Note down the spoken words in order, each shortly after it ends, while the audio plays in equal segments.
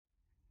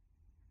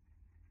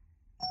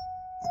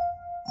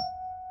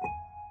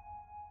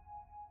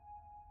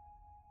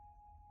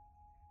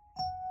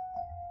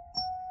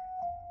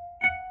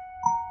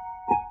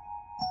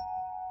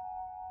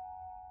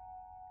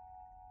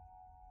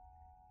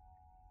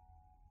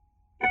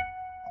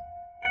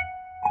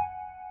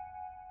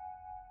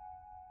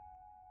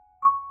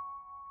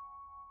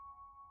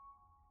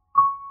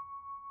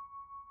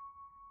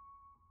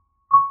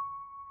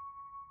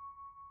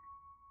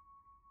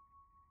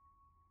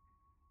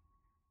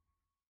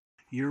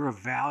You're a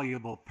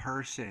valuable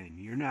person.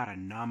 You're not a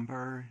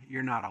number.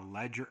 You're not a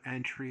ledger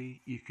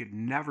entry. You could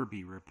never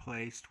be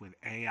replaced with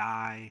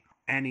AI,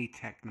 any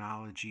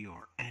technology,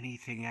 or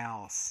anything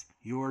else.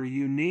 You're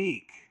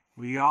unique.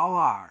 We all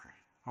are.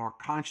 Our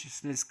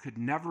consciousness could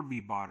never be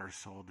bought or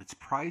sold. It's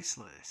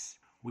priceless.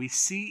 We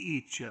see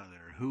each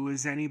other. Who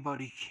is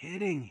anybody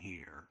kidding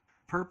here?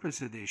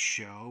 Purpose of this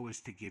show is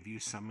to give you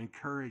some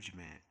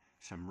encouragement,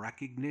 some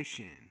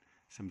recognition,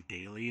 some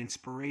daily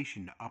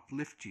inspiration to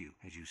uplift you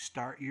as you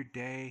start your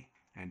day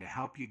and to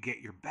help you get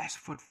your best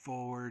foot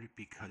forward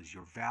because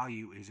your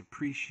value is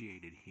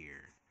appreciated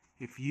here.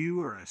 If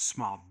you are a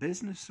small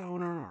business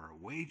owner or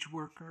a wage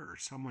worker or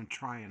someone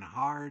trying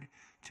hard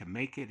to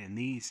make it in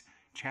these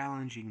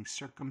challenging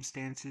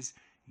circumstances,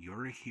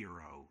 you're a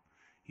hero.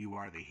 You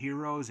are the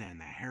heroes and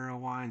the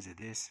heroines of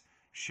this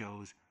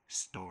show's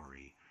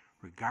story.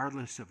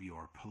 Regardless of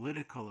your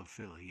political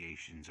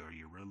affiliations or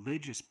your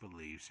religious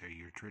beliefs or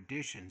your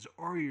traditions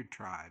or your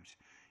tribes,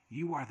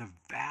 you are the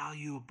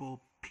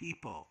valuable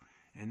people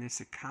in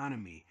this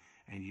economy,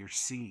 and you're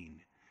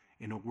seen.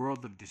 In a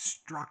world of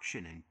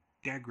destruction and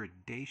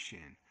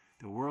degradation,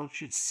 the world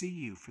should see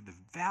you for the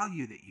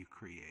value that you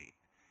create.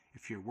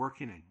 If you're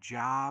working a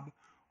job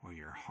or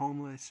you're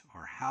homeless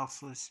or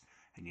houseless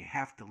and you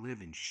have to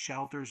live in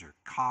shelters or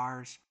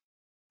cars,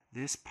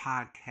 this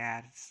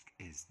podcast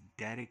is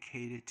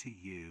dedicated to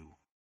you.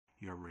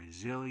 Your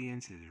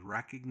resilience is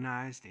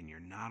recognized and you're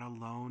not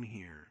alone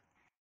here.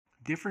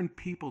 Different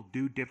people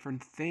do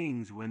different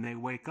things when they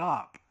wake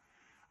up.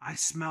 I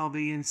smell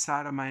the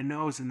inside of my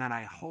nose and then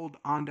I hold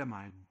onto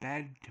my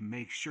bed to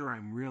make sure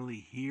I'm really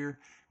here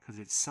because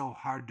it's so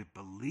hard to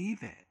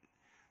believe it.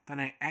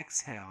 Then I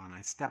exhale and I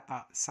step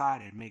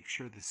outside and make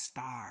sure the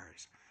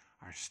stars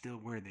are still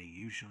where they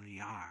usually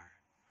are.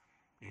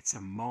 It's a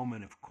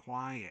moment of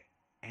quiet,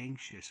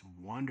 anxious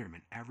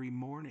wonderment every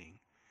morning.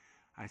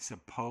 I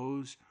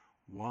suppose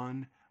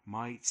one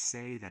might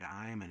say that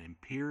I am an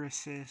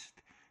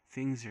empiricist.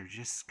 Things are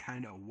just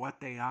kind of what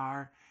they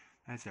are.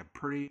 That's a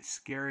pretty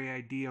scary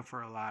idea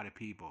for a lot of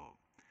people.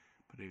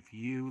 But if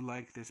you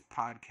like this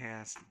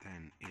podcast,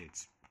 then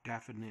it's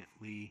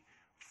definitely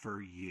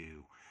for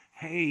you.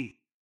 Hey,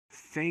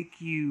 thank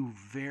you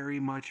very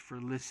much for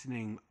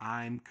listening.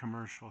 I'm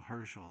Commercial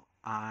Herschel.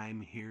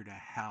 I'm here to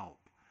help.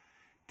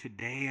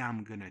 Today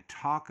I'm going to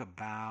talk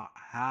about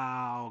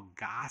how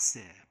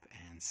gossip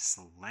and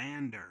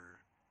slander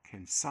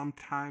can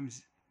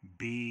sometimes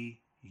be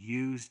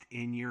used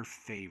in your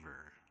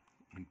favor.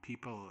 When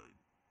people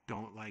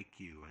don't like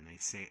you and they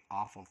say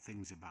awful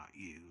things about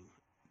you,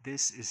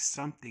 this is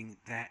something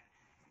that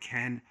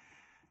can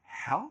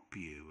help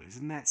you.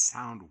 Doesn't that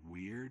sound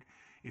weird?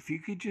 If you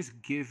could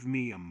just give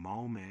me a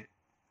moment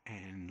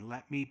and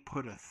let me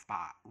put a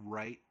thought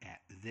right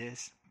at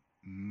this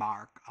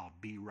mark, I'll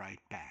be right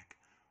back.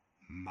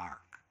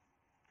 Mark.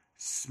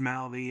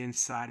 Smell the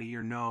inside of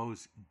your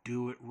nose.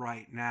 Do it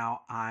right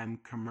now. I'm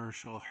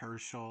Commercial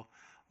Herschel.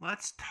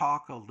 Let's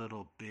talk a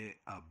little bit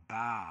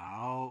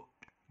about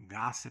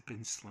gossip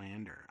and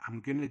slander. I'm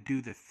going to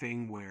do the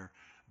thing where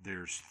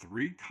there's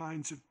three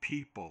kinds of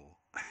people.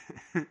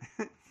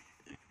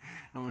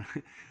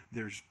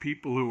 There's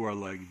people who are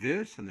like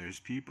this, and there's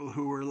people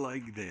who are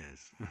like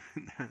this.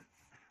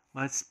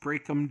 Let's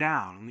break them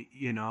down.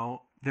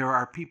 There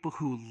are people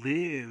who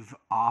live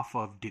off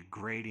of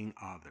degrading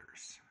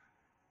others.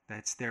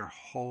 That's their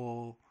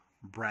whole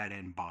bread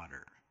and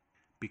butter.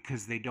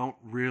 Because they don't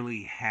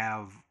really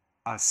have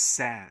a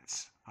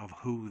sense of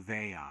who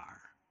they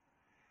are.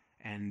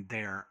 And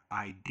their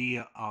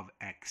idea of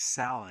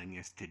excelling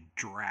is to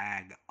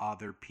drag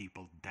other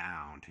people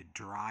down, to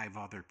drive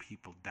other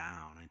people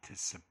down, and to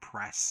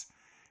suppress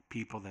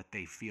people that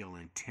they feel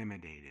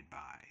intimidated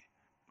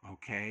by.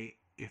 Okay?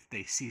 If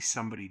they see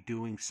somebody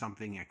doing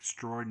something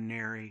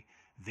extraordinary,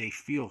 they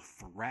feel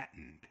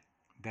threatened.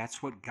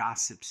 That's what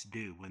gossips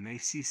do. When they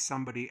see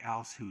somebody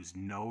else who's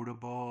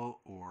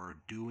notable or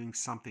doing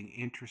something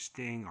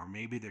interesting, or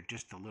maybe they're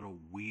just a little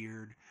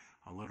weird,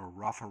 a little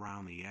rough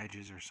around the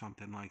edges or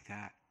something like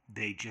that,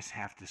 they just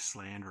have to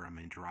slander them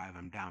and drive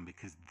them down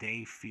because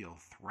they feel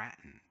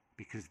threatened,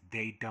 because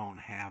they don't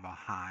have a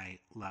high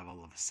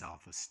level of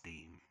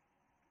self-esteem.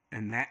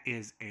 And that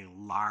is a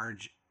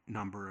large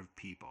number of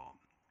people.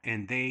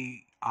 And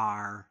they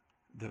are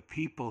the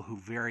people who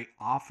very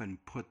often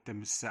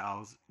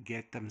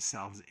get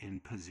themselves in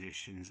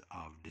positions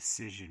of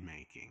decision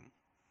making.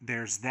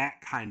 There's that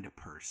kind of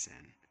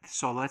person.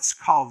 So let's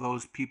call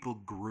those people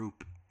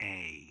Group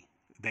A.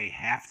 They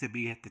have to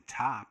be at the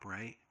top,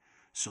 right?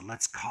 So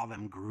let's call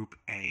them Group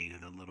A,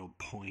 the little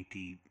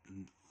pointy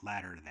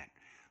letter that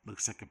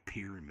looks like a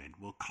pyramid.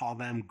 We'll call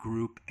them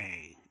Group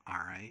A, all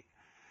right?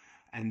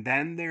 And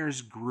then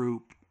there's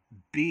Group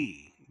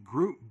B.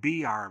 Group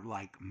B are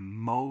like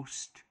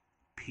most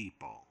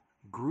people.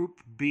 Group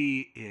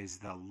B is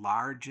the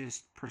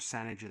largest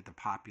percentage of the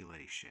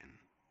population.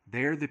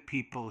 They're the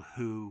people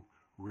who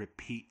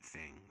repeat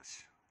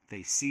things.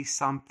 They see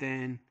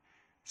something,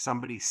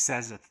 somebody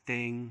says a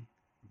thing,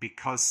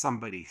 because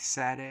somebody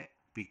said it,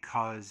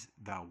 because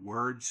the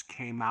words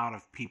came out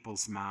of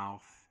people's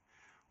mouth,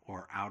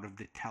 or out of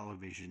the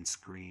television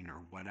screen or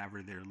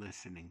whatever they're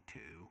listening to,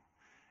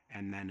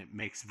 and then it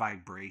makes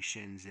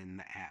vibrations in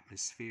the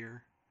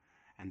atmosphere,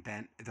 and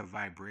then the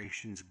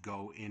vibrations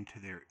go into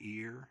their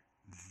ear.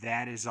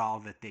 That is all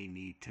that they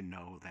need to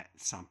know that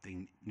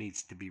something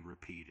needs to be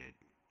repeated.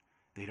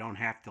 They don't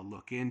have to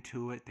look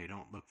into it. They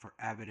don't look for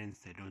evidence.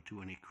 They don't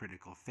do any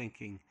critical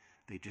thinking.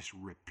 They just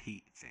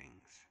repeat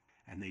things,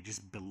 and they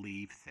just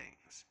believe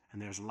things.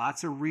 And there's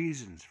lots of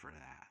reasons for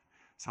that.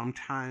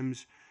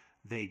 Sometimes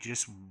they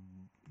just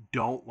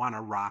don't want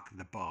to rock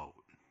the boat.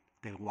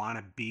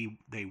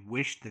 They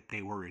wish that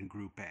they were in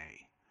Group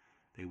A.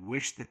 They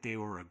wish that they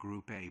were a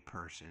Group A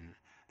person.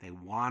 They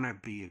want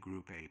to be a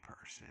Group A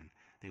person.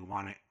 They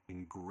want to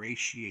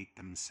ingratiate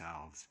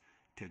themselves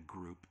to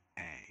Group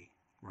A,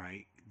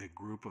 right? The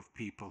group of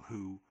people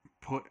who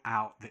put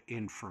out the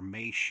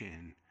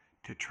information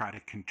to try to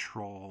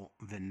control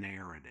the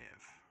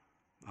narrative,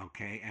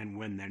 okay? And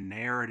when the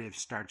narrative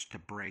starts to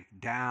break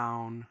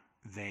down,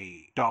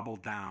 they double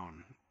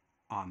down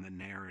on the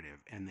narrative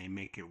and they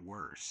make it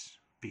worse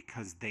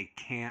because they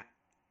can't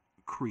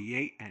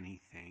create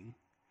anything.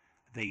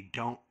 They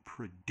don't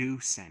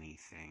produce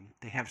anything.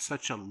 They have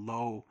such a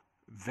low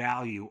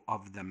value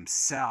of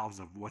themselves,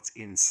 of what's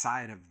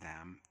inside of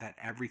them, that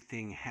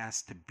everything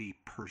has to be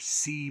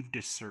perceived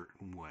a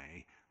certain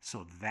way.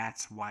 So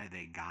that's why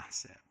they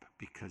gossip,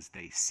 because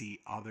they see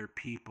other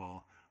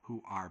people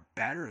who are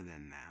better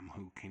than them,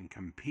 who can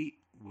compete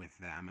with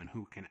them and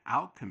who can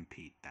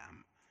outcompete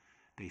them.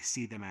 They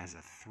see them as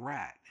a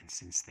threat, and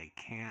since they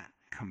can't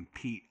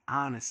compete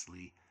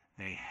honestly,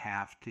 they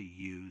have to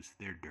use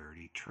their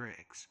dirty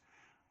tricks.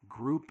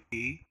 Group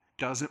E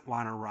doesn't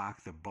want to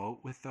rock the boat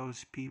with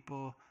those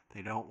people.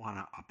 They don't want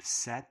to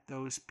upset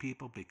those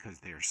people because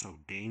they're so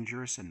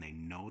dangerous and they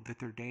know that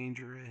they're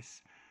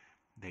dangerous.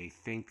 They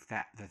think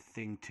that the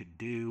thing to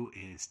do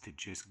is to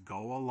just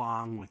go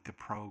along with the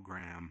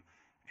program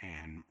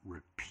and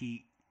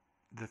repeat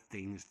the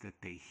things that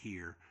they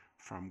hear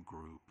from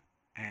Group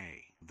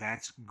A.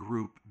 That's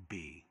Group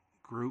B.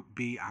 Group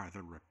B are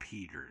the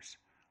repeaters.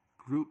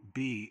 Group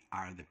B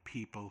are the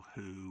people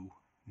who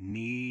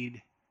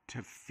need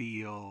to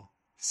feel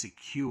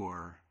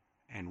secure,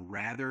 and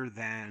rather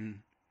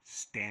than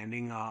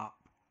standing up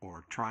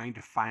or trying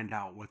to find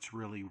out what's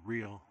really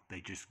real, they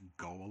just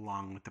go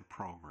along with the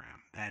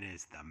program. That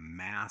is the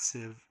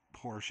massive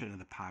portion of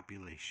the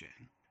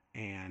population.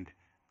 And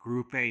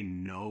Group A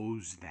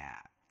knows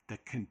that. The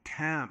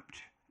contempt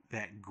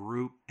that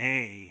Group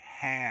A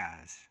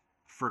has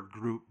for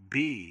Group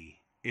B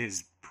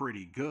is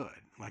pretty good.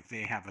 Like,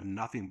 they have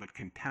nothing but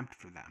contempt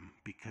for them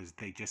because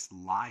they just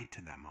lie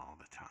to them all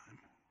the time.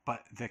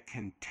 But the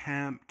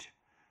contempt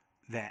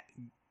that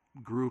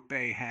Group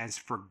A has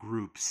for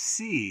Group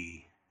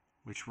C,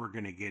 which we're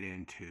going to get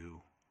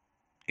into,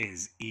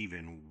 is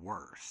even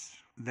worse.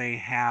 They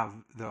have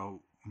the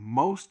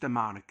most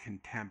amount of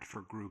contempt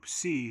for Group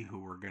C, who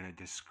we're going to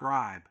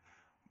describe,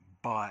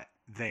 but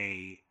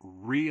they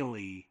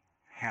really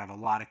have a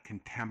lot of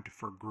contempt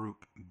for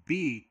Group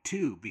B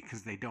too,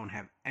 because they don't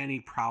have any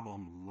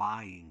problem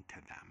lying to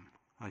them.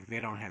 Like, they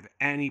don't have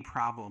any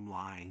problem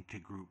lying to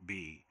Group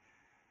B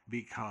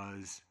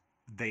because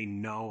they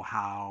know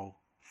how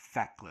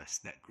feckless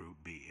that Group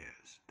B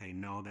is. They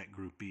know that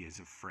Group B is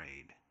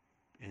afraid,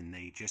 and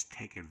they just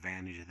take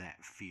advantage of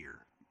that fear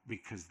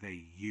because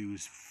they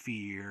use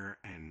fear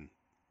and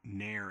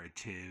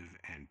narrative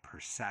and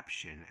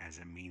perception as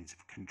a means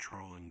of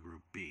controlling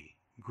Group B.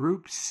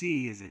 Group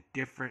C is a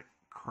different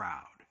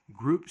crowd.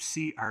 Group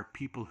C are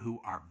people who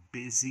are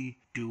busy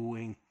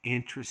doing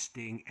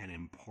interesting and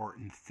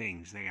important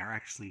things. They are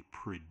actually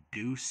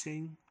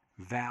producing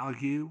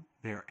value.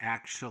 They're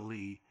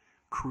actually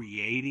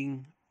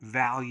creating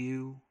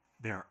value.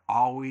 They're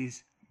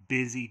always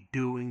busy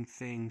doing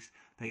things.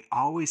 They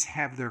always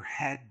have their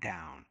head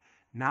down,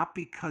 not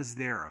because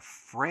they're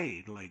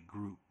afraid like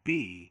Group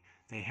B.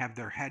 They have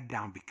their head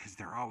down because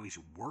they're always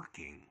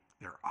working.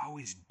 They're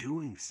always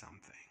doing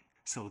something.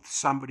 So if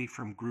somebody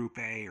from Group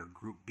A or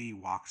Group B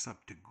walks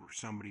up to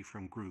somebody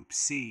from Group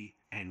C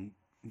and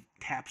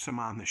taps them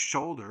on the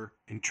shoulder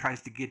and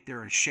tries to get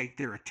there and shake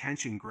their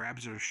attention,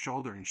 grabs their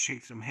shoulder and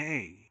shakes them,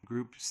 hey,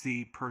 Group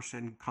C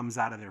person comes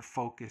out of their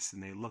focus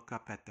and they look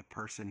up at the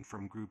person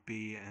from Group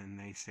B and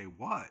they say,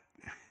 what?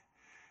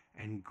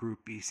 And Group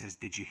B says,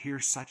 did you hear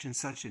such and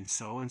such and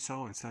so and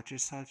such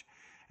and such?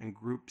 And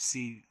Group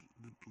C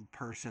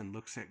person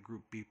looks at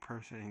Group B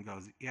person and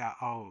goes, yeah,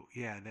 oh,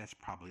 yeah, that's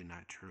probably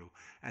not true.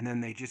 And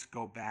then they just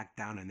go back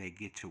down and they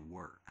get to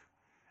work.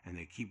 And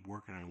they keep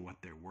working on what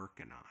they're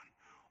working on.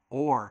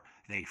 Or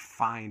they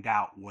find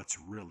out what's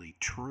really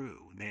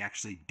true. They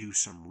actually do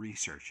some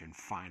research and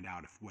find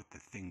out if what the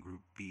thing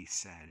Group B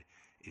said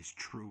is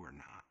true or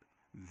not.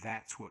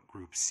 That's what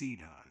Group C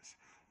does.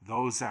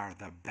 Those are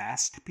the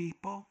best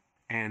people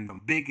and the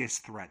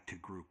biggest threat to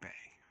Group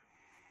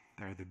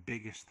A. They're the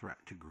biggest threat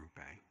to Group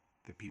A.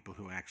 The people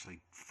who actually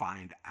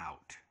find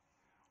out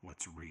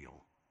what's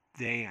real.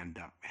 They end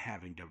up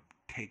having to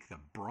take the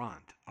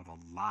brunt of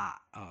a lot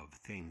of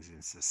things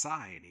in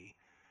society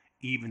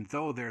even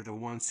though they're the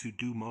ones who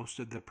do most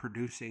of the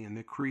producing and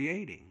the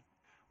creating.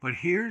 But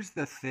here's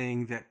the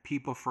thing that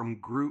people from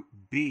Group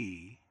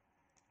B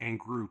and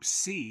Group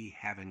C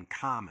have in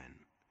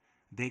common.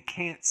 They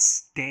can't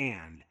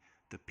stand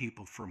the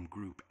people from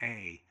Group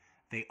A.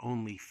 They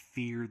only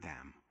fear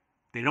them.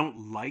 They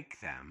don't like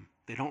them.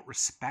 They don't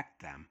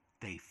respect them.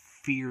 They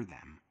fear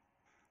them.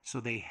 So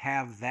they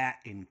have that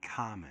in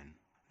common.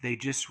 They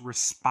just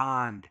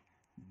respond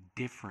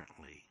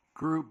differently.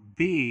 Group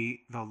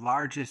B, the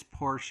largest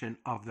portion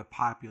of the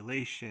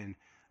population,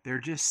 they're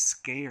just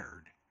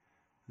scared.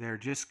 They're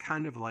just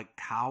kind of like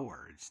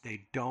cowards.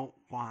 They don't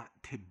want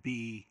to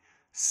be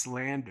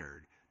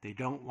slandered. They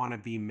don't want to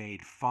be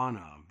made fun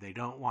of. They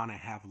don't want to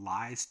have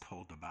lies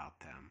told about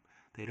them.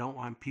 They don't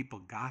want people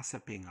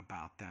gossiping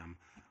about them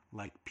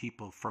like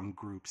people from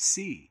Group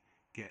C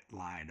get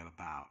lied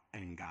about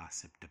and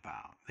gossiped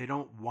about. They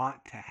don't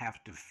want to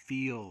have to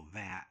feel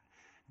that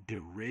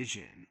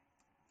derision.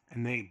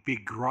 And they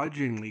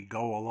begrudgingly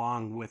go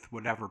along with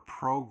whatever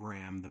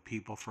program the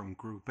people from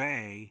Group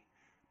A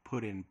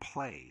put in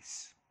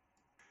place.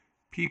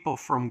 People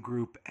from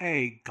Group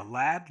A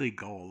gladly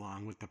go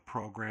along with the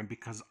program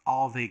because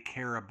all they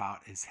care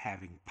about is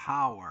having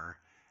power,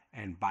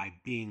 and by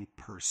being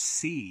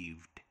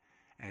perceived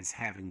as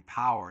having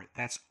power,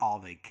 that's all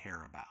they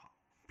care about.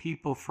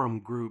 People from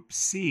Group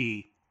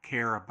C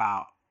care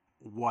about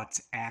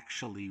what's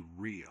actually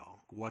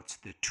real, what's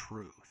the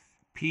truth.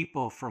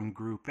 People from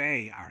Group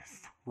A are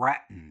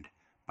threatened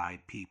by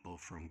people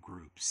from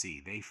Group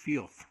C. They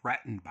feel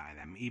threatened by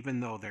them, even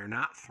though they're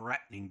not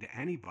threatening to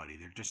anybody.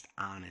 They're just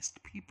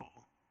honest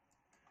people.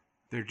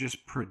 They're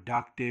just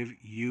productive,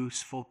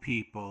 useful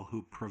people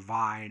who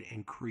provide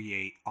and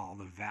create all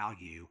the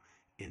value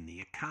in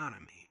the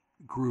economy.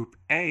 Group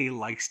A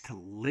likes to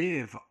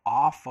live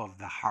off of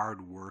the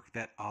hard work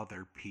that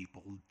other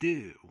people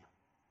do.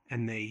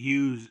 And they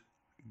use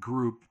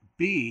Group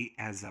B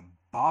as a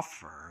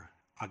buffer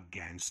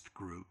against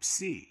Group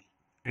C.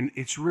 And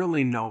it's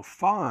really no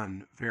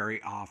fun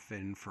very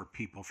often for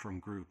people from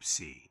Group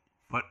C.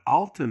 But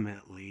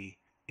ultimately,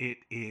 it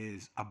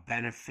is a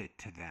benefit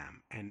to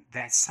them. And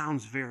that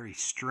sounds very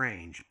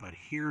strange, but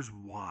here's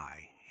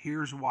why.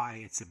 Here's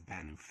why it's a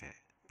benefit.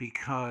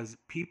 Because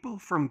people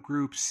from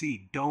Group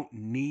C don't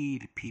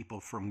need people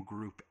from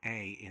Group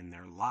A in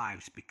their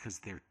lives because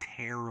they're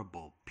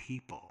terrible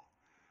people.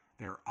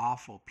 They're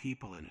awful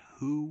people. And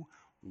who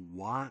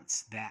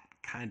wants that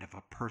kind of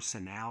a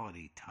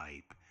personality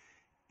type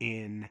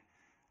in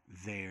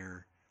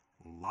their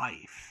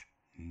life?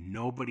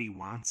 Nobody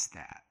wants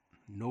that.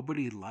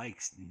 Nobody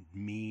likes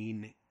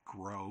mean,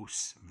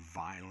 gross,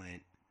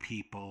 violent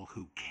people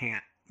who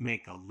can't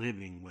make a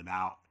living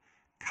without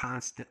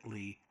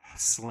constantly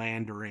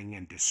slandering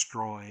and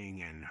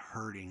destroying and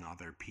hurting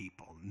other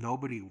people.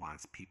 Nobody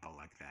wants people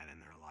like that in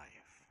their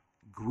life.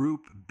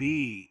 Group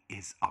B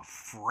is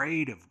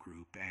afraid of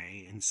Group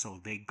A, and so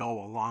they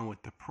go along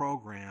with the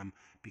program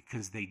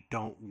because they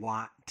don't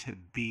want to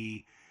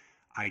be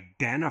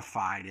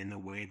identified in the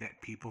way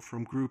that people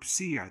from Group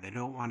C are. They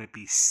don't want to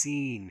be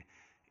seen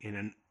in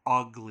an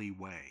ugly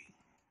way.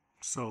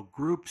 So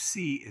Group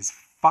C is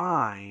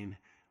fine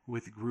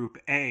with Group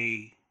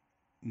A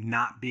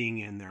not being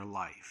in their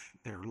life.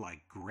 They're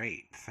like,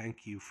 great,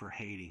 thank you for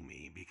hating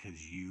me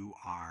because you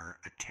are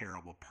a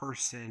terrible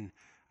person.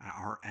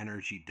 Our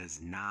energy does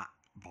not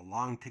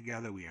belong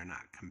together. We are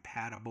not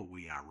compatible.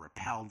 We are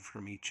repelled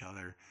from each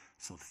other.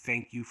 So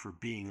thank you for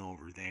being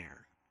over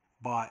there.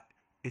 But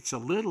it's a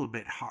little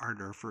bit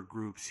harder for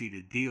Group C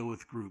to deal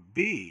with Group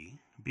B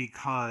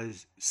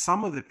because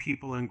some of the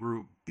people in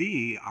Group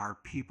B are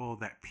people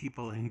that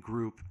people in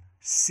Group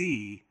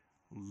C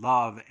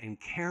love and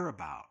care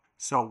about.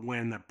 So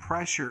when the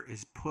pressure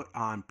is put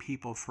on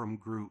people from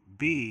Group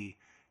B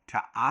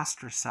to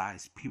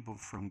ostracize people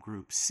from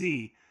Group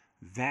C,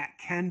 that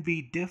can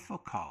be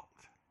difficult.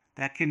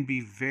 That can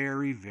be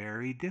very,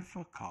 very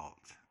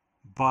difficult.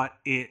 But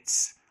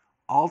it's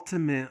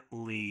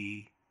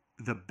ultimately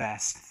the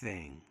best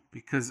thing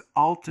because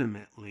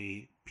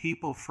ultimately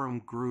people from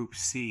Group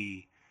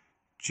C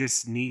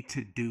just need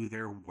to do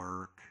their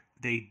work.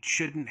 They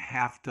shouldn't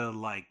have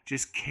to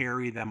just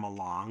carry them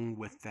along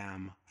with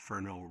them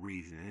for no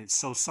reason. And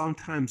so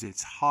sometimes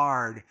it's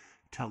hard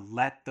to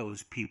let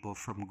those people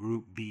from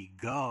Group B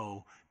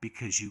go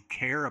because you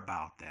care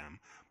about them.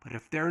 But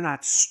if they're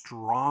not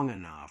strong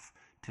enough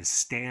to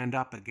stand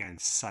up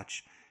against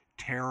such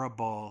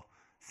terrible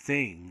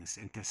things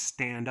and to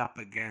stand up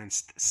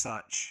against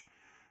such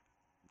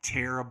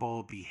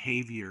terrible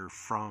behavior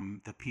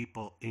from the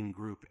people in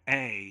Group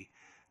A,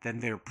 then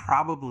they're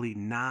probably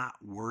not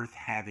worth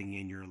having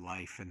in your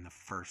life in the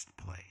first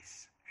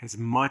place. As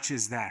much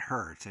as that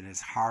hurts and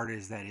as hard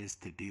as that is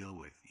to deal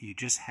with, you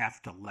just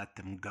have to let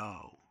them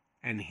go.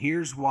 And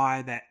here's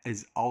why that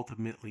is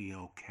ultimately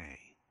okay.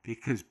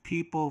 Because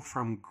people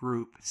from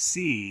Group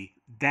C,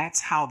 that's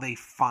how they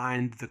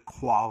find the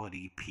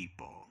quality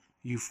people.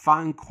 You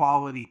find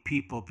quality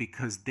people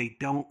because they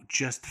don't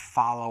just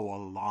follow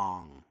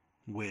along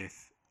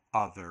with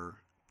other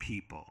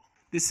people.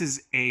 This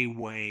is a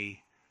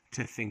way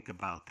to think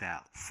about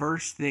that.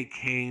 First, they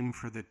came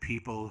for the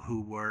people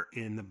who were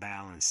in the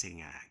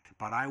balancing act,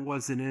 but I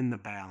wasn't in the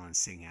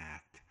balancing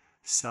act,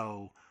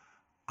 so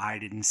I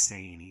didn't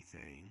say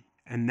anything.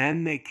 And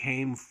then they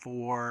came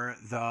for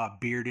the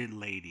bearded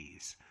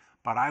ladies,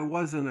 but I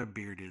wasn't a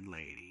bearded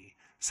lady,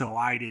 so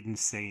I didn't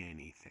say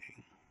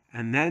anything.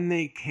 And then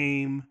they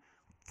came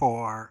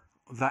for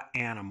the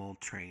animal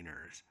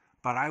trainers,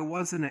 but I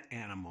wasn't an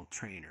animal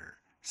trainer,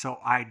 so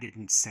I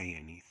didn't say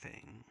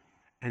anything.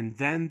 And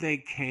then they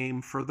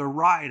came for the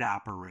ride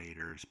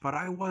operators, but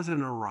I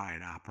wasn't a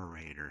ride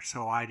operator,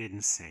 so I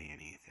didn't say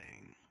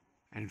anything.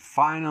 And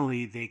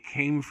finally, they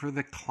came for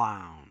the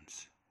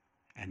clowns,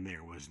 and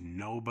there was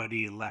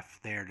nobody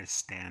left there to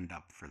stand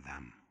up for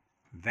them.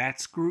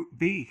 That's Group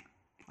B.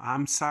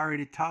 I'm sorry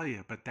to tell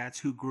you, but that's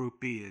who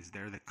Group B is.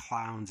 They're the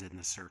clowns in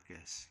the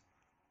circus.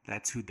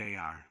 That's who they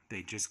are.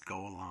 They just go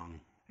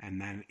along,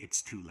 and then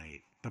it's too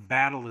late. The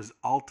battle is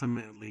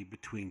ultimately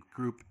between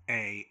Group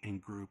A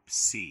and Group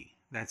C.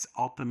 That's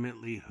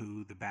ultimately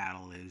who the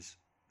battle is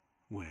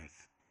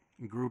with.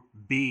 Group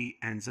B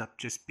ends up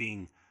just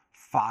being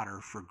fodder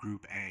for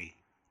Group A.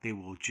 They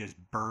will just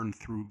burn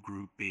through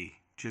Group B.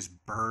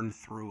 Just burn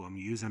through them.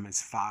 Use them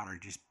as fodder.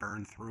 Just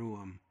burn through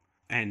them.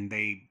 And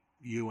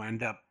you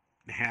end up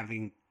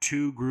having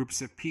two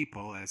groups of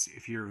people. As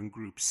if you're in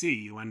Group C,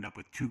 you end up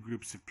with two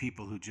groups of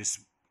people who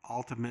just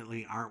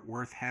ultimately aren't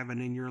worth having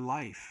in your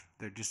life.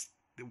 They're just,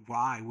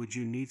 why would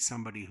you need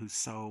somebody who's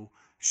so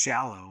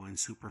shallow and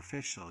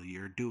superficial?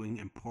 You're doing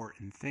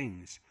important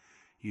things.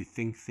 You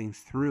think things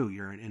through.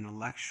 You're an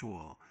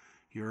intellectual.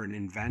 You're an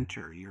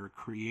inventor. You're a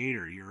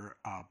creator. You're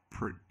a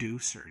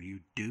producer. You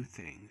do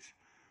things.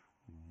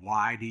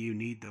 Why do you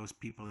need those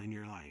people in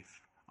your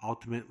life?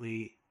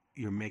 Ultimately,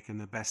 you're making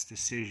the best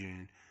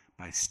decision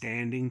by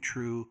standing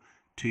true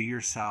to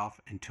yourself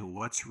and to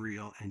what's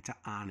real and to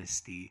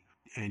honesty.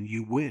 And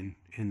you win.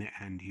 In the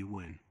end, you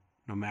win.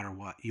 No matter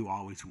what, you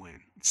always win.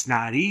 It's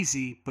not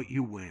easy, but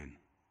you win.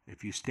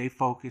 If you stay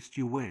focused,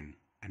 you win.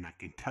 And I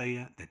can tell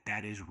you that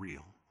that is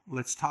real.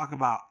 Let's talk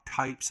about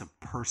types of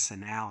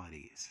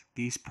personalities.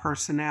 These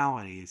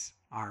personalities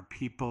are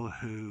people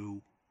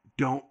who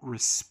don't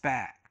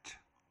respect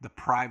the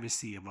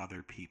privacy of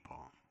other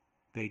people.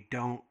 They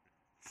don't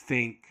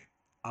think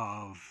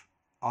of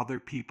other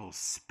people's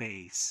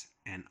space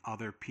and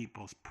other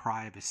people's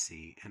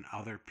privacy and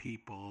other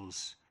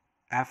people's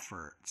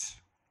efforts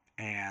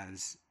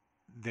as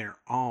their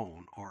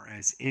own or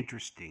as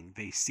interesting.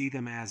 They see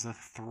them as a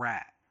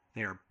threat.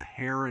 They're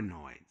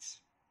paranoids.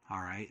 All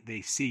right.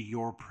 They see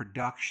your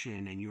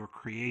production and your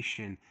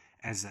creation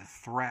as a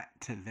threat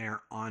to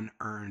their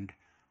unearned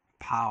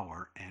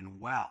power and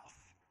wealth.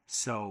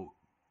 So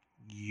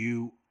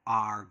you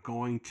are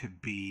going to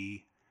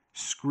be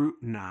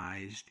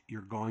scrutinized.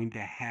 You're going to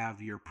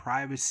have your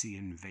privacy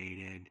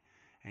invaded,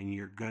 and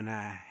you're going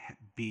to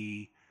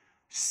be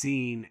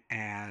seen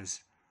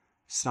as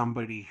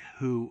somebody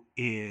who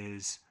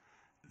is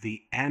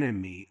the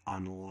enemy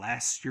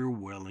unless you're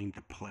willing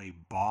to play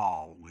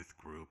ball with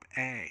Group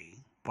A.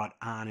 But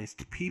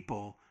honest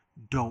people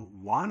don't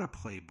want to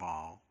play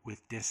ball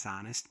with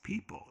dishonest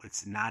people.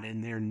 It's not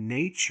in their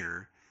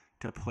nature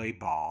to play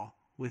ball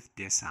with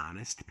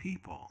dishonest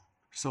people.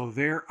 So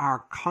there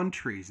are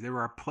countries, there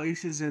are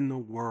places in the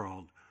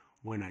world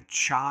when a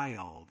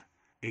child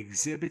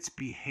exhibits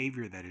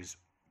behavior that is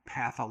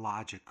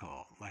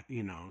pathological, like,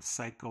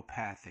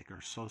 psychopathic or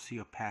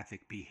sociopathic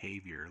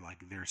behavior,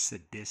 like they're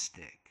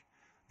sadistic.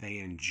 They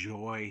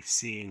enjoy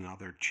seeing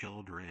other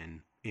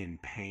children in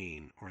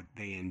pain, or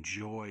they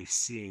enjoy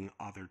seeing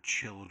other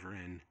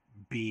children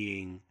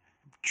being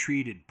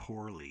treated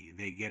poorly.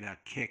 They get a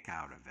kick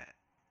out of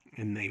it,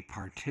 and they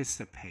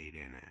participate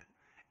in it.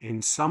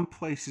 In some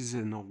places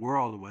in the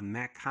world, when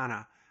that kind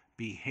of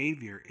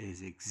behavior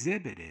is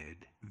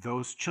exhibited,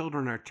 those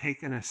children are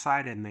taken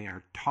aside and they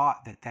are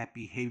taught that that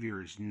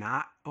behavior is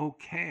not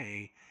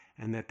okay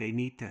and that they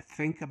need to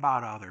think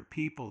about other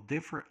people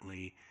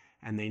differently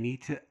and they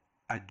need to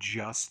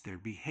adjust their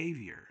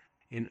behavior.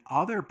 In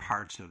other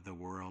parts of the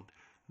world,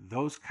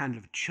 those kind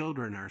of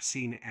children are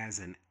seen as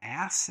an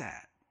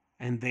asset,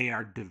 and they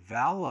are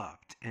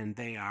developed and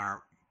they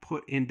are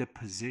put into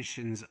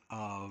positions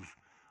of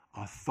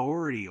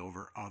authority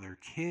over other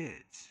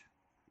kids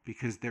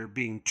because they're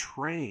being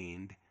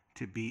trained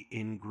to be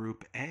in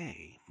Group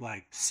A.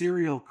 Like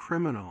serial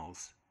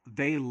criminals,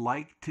 they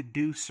like to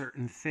do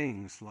certain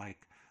things. Like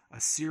a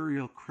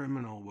serial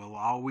criminal will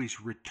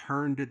always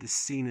return to the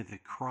scene of the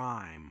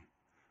crime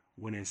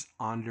when it's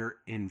under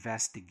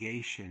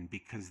investigation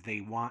because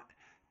they want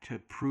to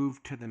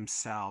prove to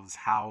themselves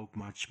how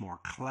much more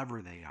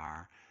clever they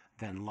are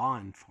than law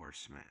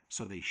enforcement.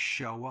 So they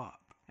show up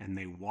and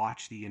they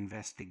watch the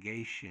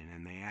investigation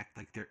and they act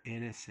like they're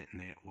innocent and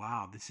they,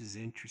 wow, this is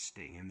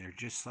interesting. And they're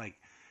just like,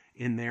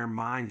 in their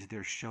minds,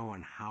 they're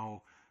showing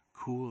how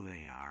cool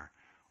they are.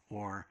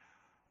 Or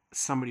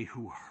somebody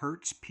who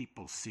hurts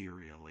people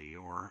serially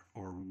or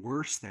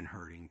worse than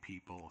hurting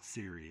people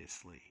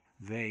seriously.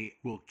 They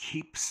will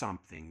keep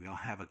something. They'll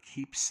have a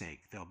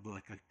keepsake. They'll be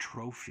like a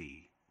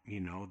trophy.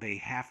 They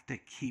have to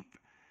keep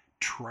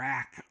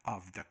track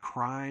of the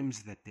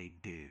crimes that they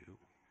do.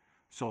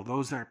 So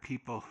those are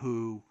people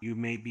who you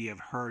maybe have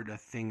heard a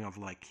thing of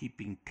like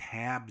keeping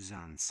tabs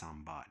on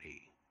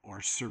somebody or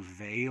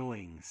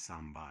surveilling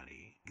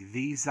somebody.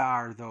 These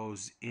are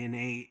those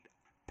innate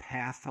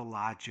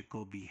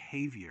pathological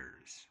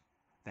behaviors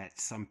that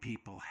some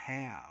people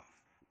have.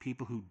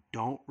 People who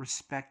don't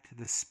respect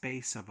the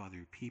space of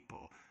other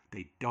people.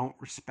 They don't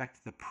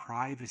respect the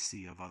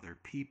privacy of other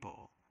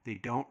people. They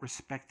don't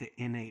respect the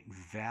innate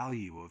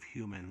value of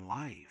human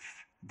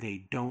life.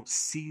 They don't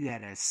see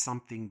that as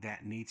something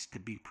that needs to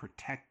be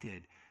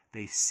protected.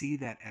 They see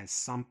that as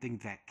something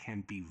that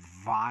can be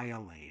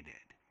violated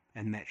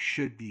and that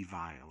should be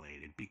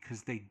violated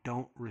because they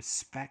don't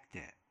respect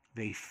it.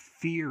 They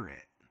fear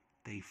it.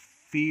 They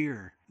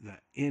fear the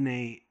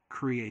innate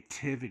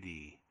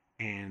creativity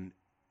and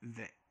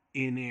the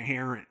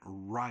inherent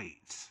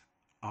rights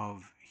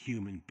of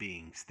human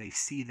beings. They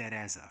see that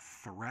as a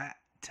threat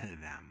to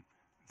them.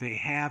 They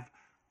have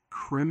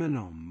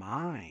criminal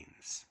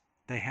minds.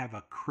 They have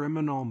a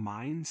criminal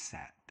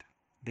mindset.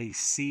 They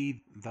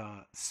see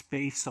the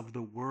space of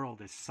the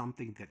world as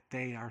something that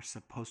they are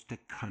supposed to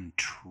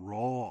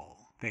control.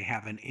 They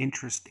have an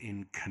interest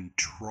in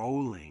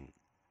controlling.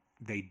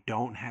 They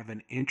don't have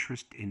an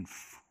interest in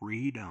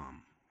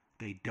freedom.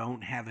 They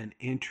don't have an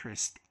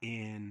interest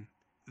in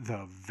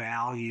the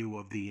value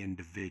of the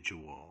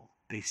individual.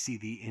 They see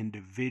the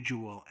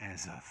individual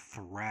as a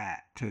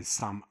threat to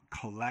some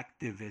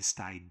collectivist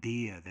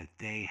idea that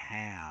they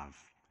have.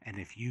 And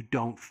if you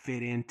don't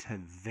fit into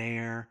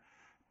their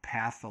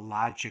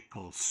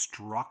pathological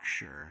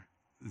structure,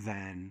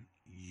 then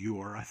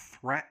you're a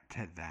threat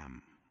to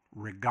them,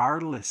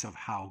 regardless of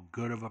how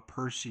good of a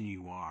person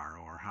you are,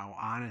 or how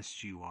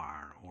honest you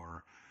are,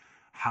 or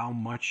how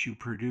much you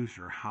produce,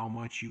 or how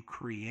much you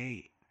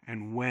create.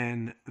 And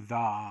when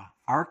the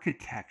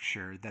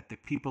architecture that the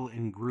people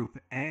in Group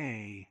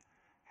A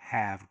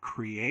have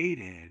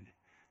created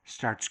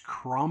starts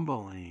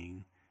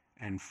crumbling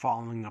and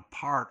falling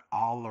apart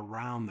all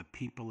around the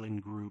people in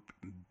Group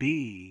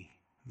B,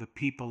 the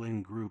people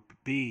in Group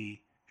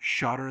B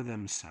shutter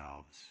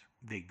themselves.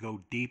 They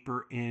go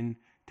deeper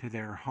into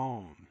their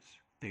homes.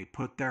 They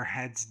put their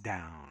heads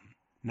down.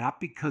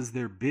 Not because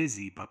they're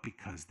busy, but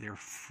because they're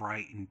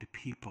frightened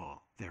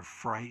people. They're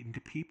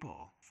frightened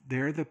people.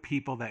 They're the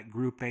people that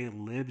Group A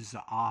lives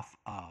off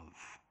of.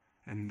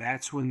 And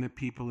that's when the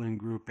people in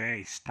Group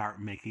A start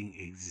making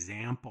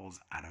examples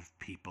out of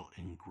people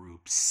in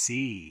Group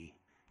C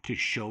to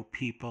show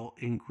people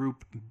in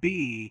Group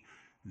B,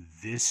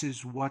 this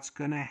is what's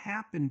going to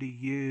happen to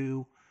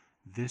you.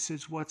 This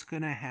is what's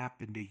going to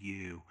happen to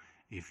you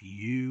if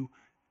you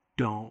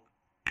don't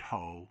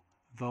toe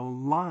the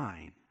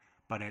line.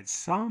 But at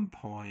some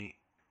point,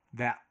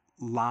 that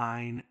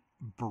line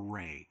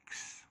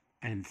breaks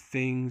and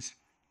things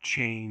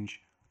change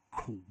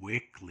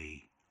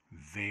quickly,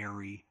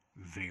 very,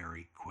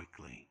 very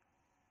quickly.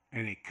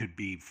 And it could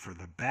be for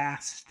the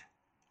best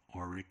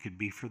or it could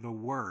be for the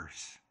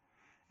worse.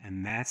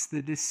 And that's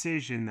the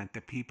decision that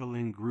the people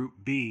in Group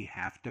B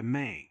have to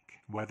make,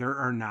 whether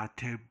or not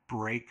to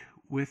break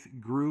with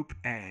Group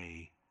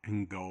A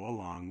and go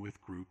along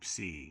with Group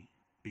C,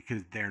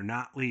 because they're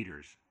not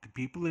leaders. The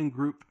people in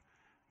Group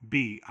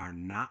B are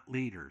not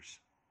leaders.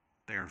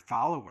 They're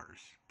followers.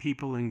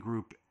 People in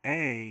Group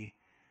A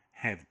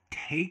have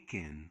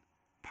taken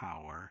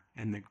power,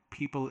 and the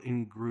people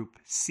in Group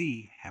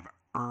C have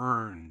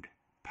earned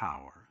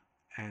power.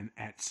 And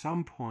at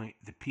some point,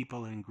 the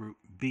people in Group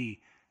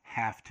B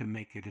have to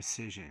make a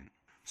decision.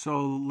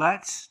 So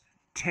let's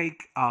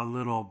take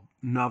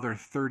another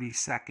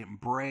 30-second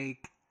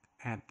break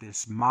at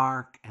this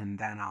mark, and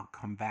then I'll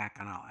come back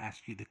and I'll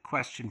ask you the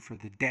question for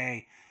the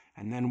day,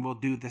 and then we'll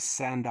do the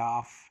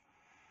send-off.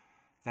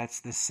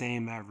 That's the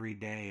same every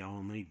day,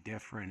 only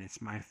different.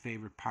 It's my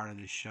favorite part of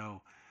the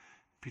show.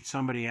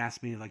 Somebody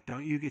asked me, like,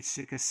 don't you get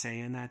sick of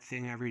saying that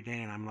thing every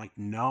day? And I'm like,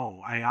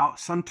 no.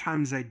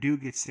 Sometimes I do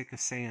get sick of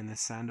saying the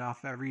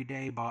send-off every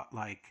day, but,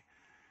 like,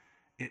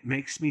 it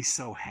makes me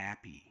so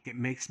happy. It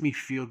makes me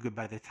feel good.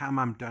 By the time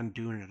I'm done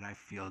doing it, I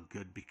feel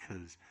good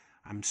because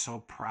I'm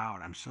so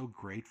proud. I'm so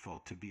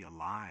grateful to be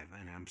alive.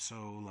 And I'm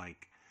so,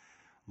 like,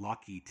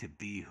 lucky to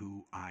be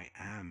who I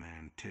am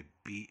and to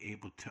be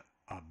able to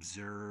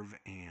observe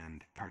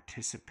and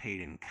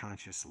participate in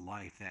conscious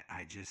life that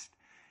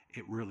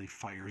it really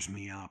fires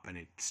me up and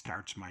it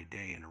starts my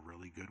day in a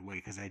really good way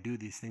because I do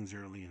these things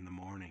early in the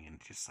morning and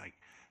it just like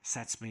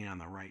sets me on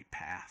the right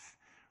path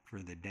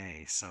for the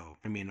day. So,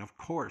 I mean, of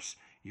course,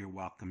 you're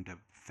welcome to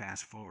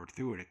fast forward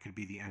through it. It could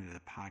be the end of the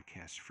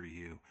podcast for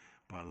you,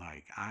 but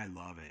like, I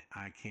love it.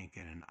 I can't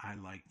get in.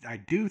 I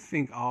do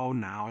think, oh,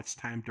 now it's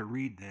time to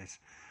read this,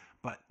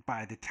 but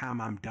by the time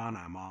I'm done,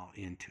 I'm all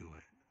into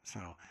it. So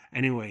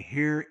anyway,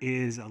 here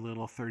is a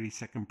little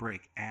 30-second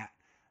break at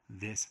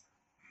this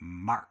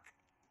mark.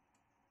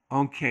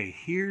 Okay,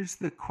 here's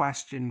the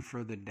question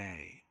for the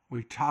day.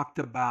 We talked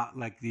about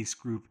like these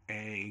group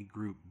A,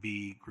 group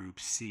B, group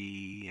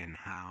C, and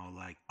how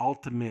like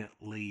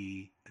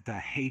ultimately the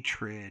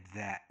hatred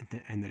that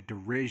and the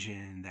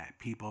derision that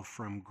people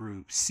from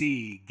group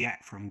C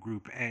get from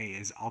group A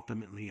is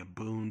ultimately a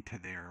boon to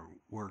their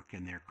work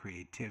and their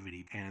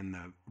creativity, and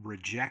the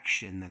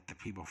rejection that the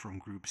people from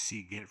group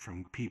C get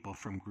from people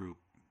from group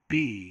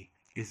B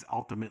is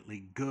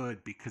ultimately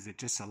good because it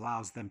just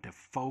allows them to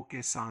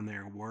focus on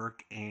their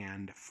work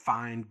and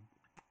find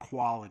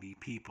quality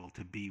people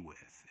to be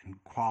with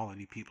and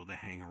quality people to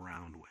hang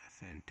around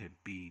with and to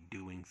be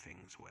doing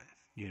things with.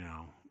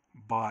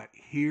 But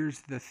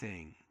here's the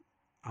thing.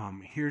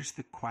 Here's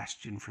the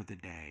question for the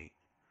day.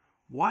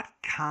 What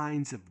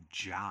kinds of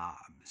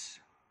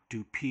jobs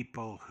do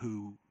people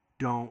who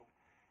don't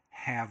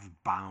have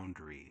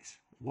boundaries,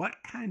 what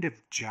kind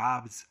of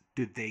jobs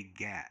do they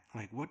get?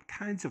 Like, what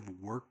kinds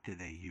of work do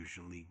they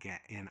usually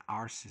get in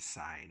our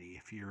society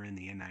if you're in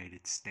the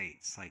United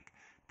States? Like,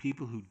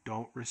 people who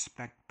don't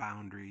respect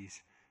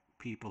boundaries,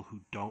 people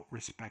who don't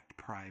respect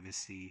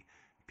privacy,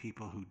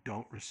 people who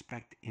don't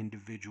respect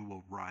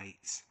individual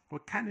rights.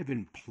 What kind of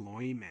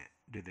employment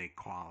do they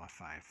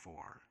qualify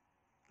for?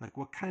 Like,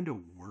 what kind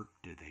of work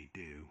do they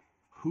do?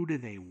 Who do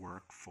they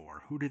work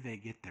for? Who do they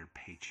get their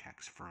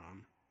paychecks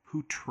from?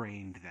 Who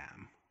trained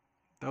them?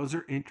 Those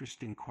are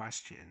interesting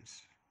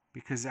questions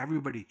because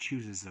everybody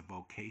chooses a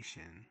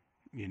vocation,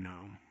 you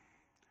know.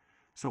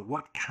 So,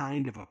 what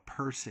kind of a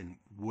person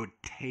would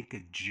take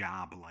a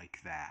job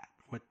like that?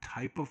 What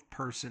type of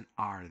person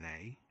are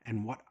they?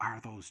 And what are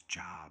those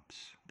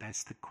jobs?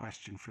 That's the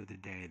question for the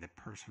day, the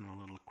personal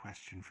little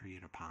question for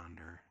you to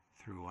ponder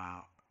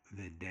throughout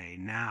the day.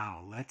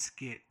 Now, let's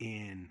get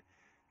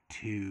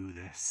into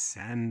the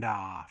send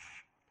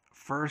off.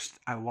 First,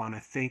 I want to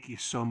thank you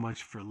so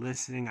much for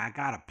listening. I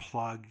got a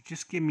plug.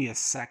 Just give me a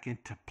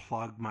second to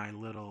plug my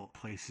little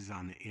places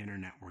on the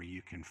internet where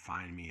you can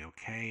find me,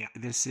 okay?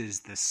 This is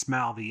the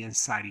Smell the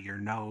Inside of Your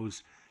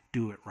Nose,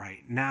 Do It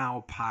Right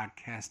Now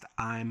podcast.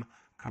 I'm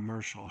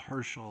Commercial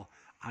Herschel.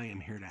 I am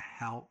here to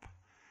help.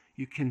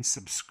 You can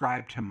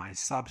subscribe to my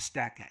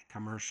Substack at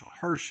Commercial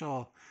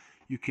Herschel.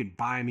 You can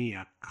buy me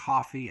a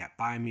coffee at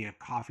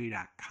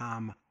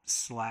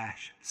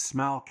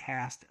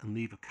buymeacoffee.com/smellcast and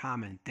leave a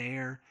comment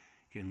there.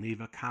 You can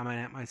leave a comment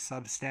at my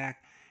Substack.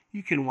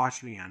 You can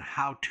watch me on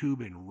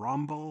HowTube and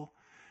Rumble.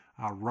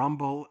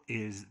 Rumble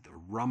is the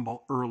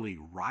Rumble Early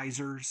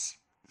Risers.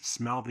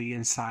 Smell the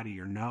inside of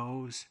your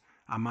nose.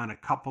 I'm on a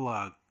couple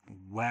of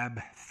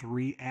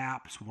Web3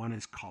 apps. One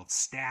is called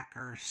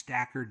Stacker,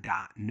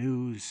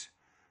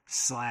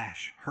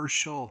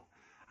 stacker.news/Herschel.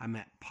 I'm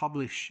at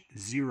Publish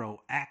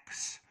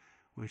 0x,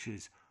 which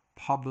is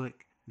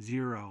public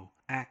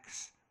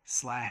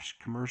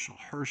 0x/commercial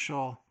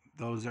Herschel.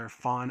 Those are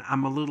fun.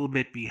 I'm a little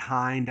bit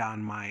behind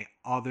on my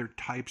other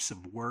types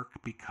of work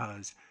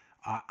because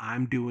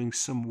I'm doing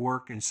some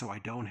work, and so I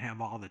don't have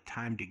all the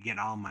time to get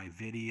all my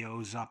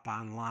videos up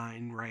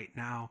online right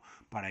now,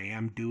 but I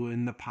am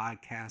doing the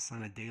podcasts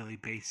on a daily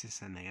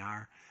basis, and they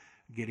are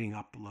getting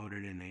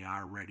uploaded and they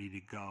are ready to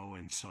go,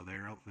 and so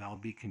they'll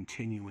be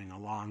continuing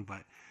along.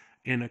 But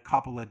in a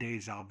couple of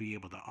days, I'll be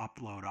able to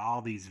upload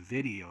all these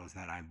videos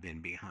that I've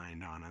been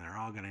behind on, and they're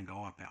all going to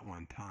go up at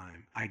one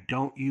time. I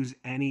don't use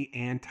any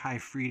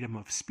anti-freedom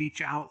of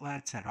speech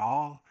outlets at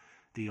all.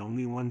 The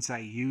only ones I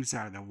use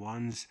are the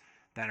ones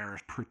that are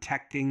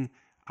protecting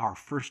our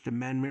First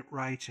Amendment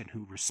rights and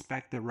who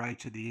respect the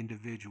rights of the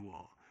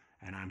individual.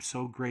 And I'm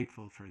so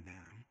grateful for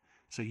them.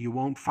 So you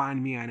won't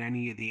find me on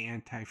any of the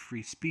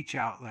anti-free speech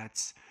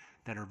outlets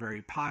that are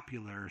very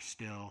popular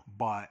still,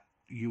 but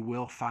you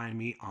will find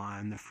me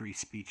on the free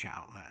speech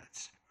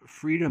outlets.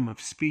 Freedom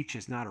of speech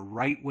is not a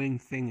right-wing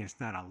thing. It's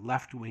not a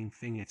left-wing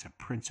thing. It's a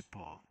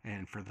principle.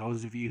 And for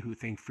those of you who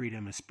think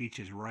freedom of speech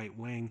is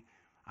right-wing,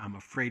 I'm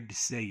afraid to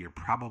say you're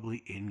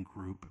probably in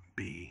Group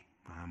B.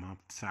 I'm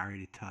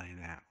sorry to tell you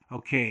that.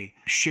 Okay,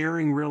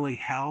 sharing really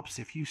helps.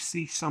 If you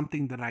see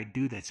something that I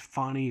do that's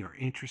funny or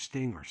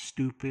interesting or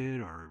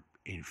stupid or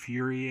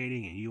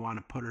infuriating and you want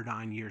to put it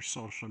on your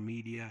social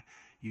media,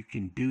 you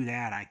can do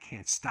that. I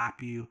can't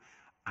stop you.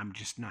 I'm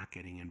just not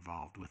getting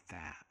involved with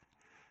that.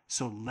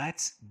 So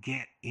let's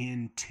get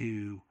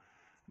into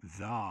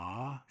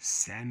the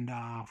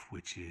send-off,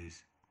 which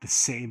is the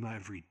same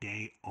every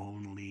day,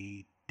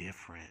 only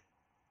different.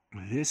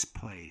 This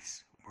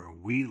place where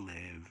we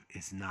live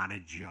is not a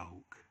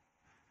joke.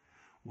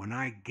 When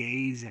I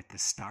gaze at the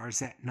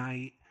stars at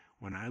night,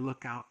 when I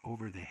look out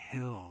over the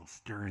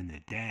hills during the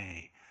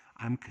day,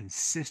 I'm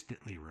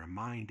consistently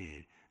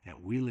reminded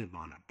that we live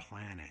on a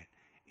planet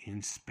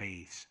in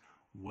space,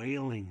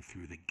 wailing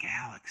through the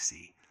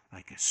galaxy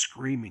like a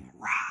screaming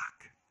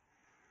rock.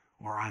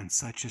 Or on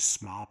such a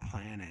small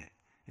planet,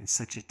 in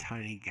such a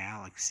tiny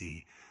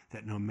galaxy,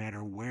 that no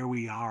matter where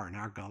we are in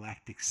our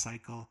galactic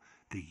cycle,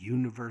 the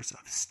universe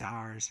of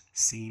stars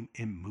seem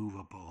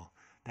immovable.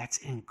 That's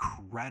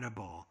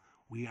incredible.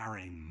 We are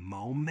a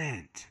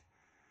moment.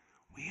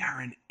 We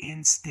are an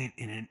instant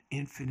in an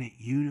infinite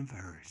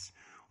universe.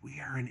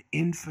 We are an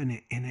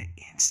infinite in an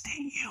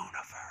instant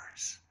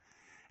universe.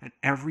 And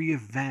every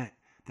event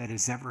that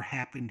has ever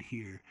happened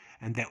here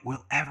and that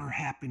will ever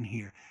happen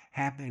here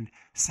happened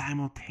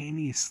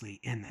simultaneously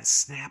in the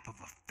snap of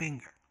a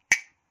finger.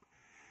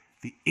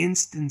 The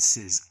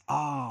instances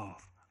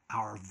of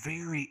our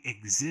very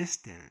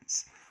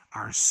existence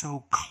are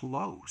so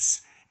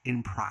close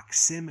in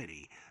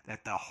proximity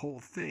that the whole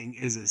thing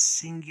is a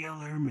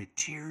singular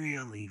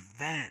material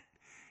event.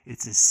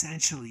 It's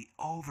essentially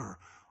over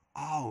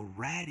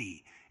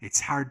already. It's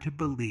hard to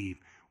believe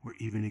we're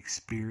even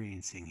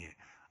experiencing it.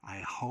 I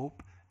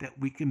hope that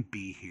we can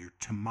be here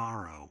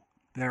tomorrow.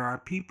 There are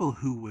people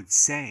who would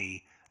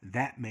say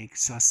that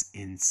makes us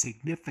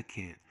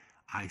insignificant.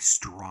 I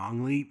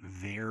strongly,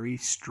 very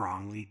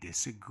strongly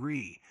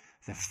disagree.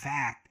 The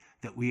fact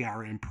that we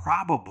are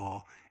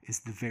improbable is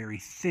the very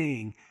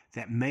thing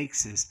that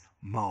makes us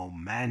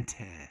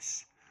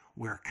momentous.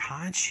 We're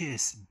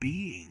conscious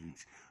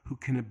beings who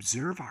can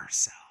observe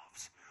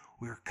ourselves.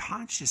 We're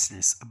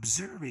consciousness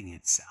observing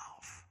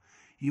itself.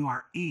 You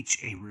are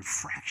each a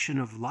refraction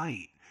of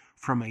light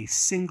from a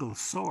single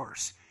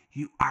source.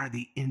 You are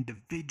the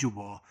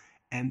individual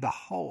and the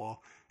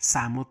whole.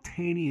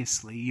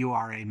 Simultaneously, you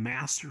are a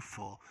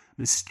masterful,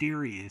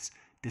 mysterious,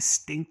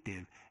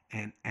 distinctive,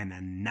 and an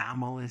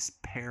anomalous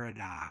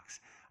paradox.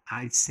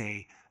 I'd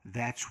say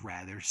that's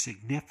rather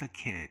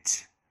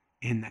significant.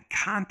 In the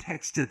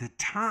context of the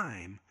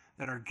time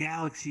that our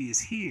galaxy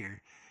is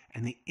here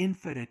and the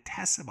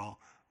infinitesimal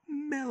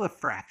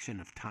millifraction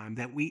of time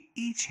that we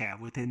each have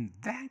within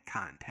that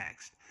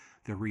context,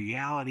 the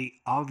reality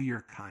of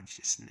your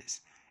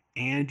consciousness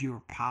and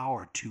your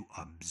power to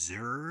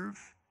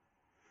observe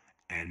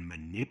and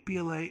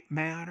manipulate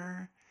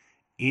matter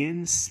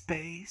in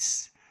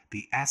space,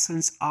 the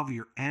essence of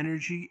your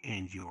energy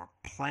and your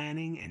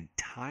planning and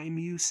time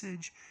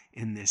usage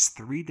in this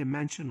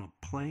three-dimensional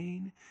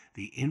plane,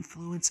 the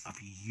influence of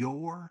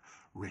your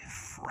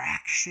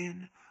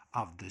refraction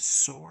of the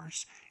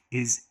source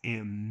is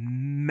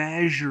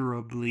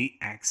immeasurably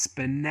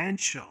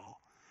exponential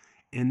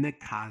in the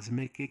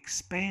cosmic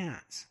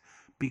expanse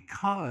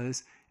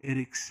because it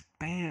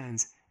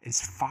expands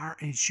as far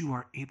as you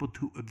are able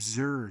to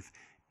observe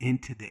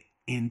into the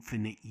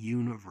infinite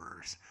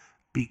universe,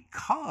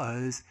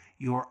 because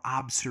your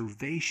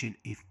observation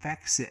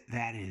affects it.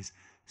 That is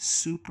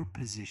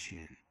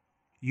superposition.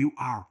 You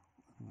are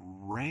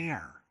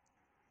rare.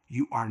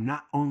 You are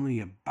not only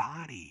a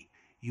body,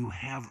 you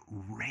have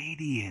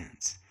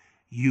radiance.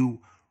 You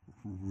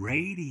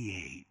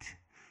radiate.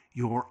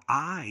 Your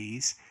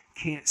eyes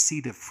can't see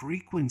the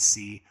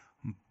frequency,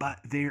 but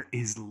there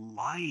is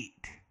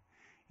light.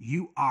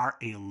 You are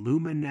a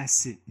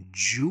luminescent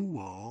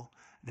jewel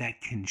that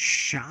can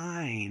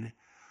shine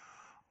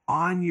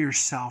on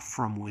yourself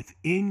from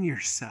within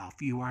yourself.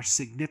 You are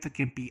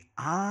significant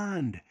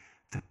beyond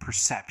the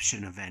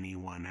perception of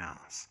anyone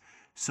else.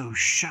 So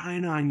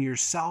shine on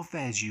yourself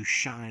as you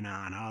shine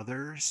on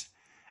others.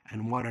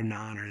 And what an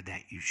honor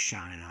that you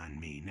shine on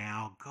me.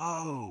 Now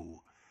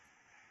go.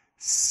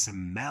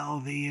 Smell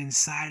the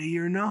inside of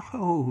your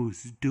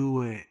nose.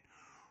 Do it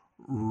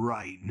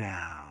right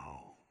now.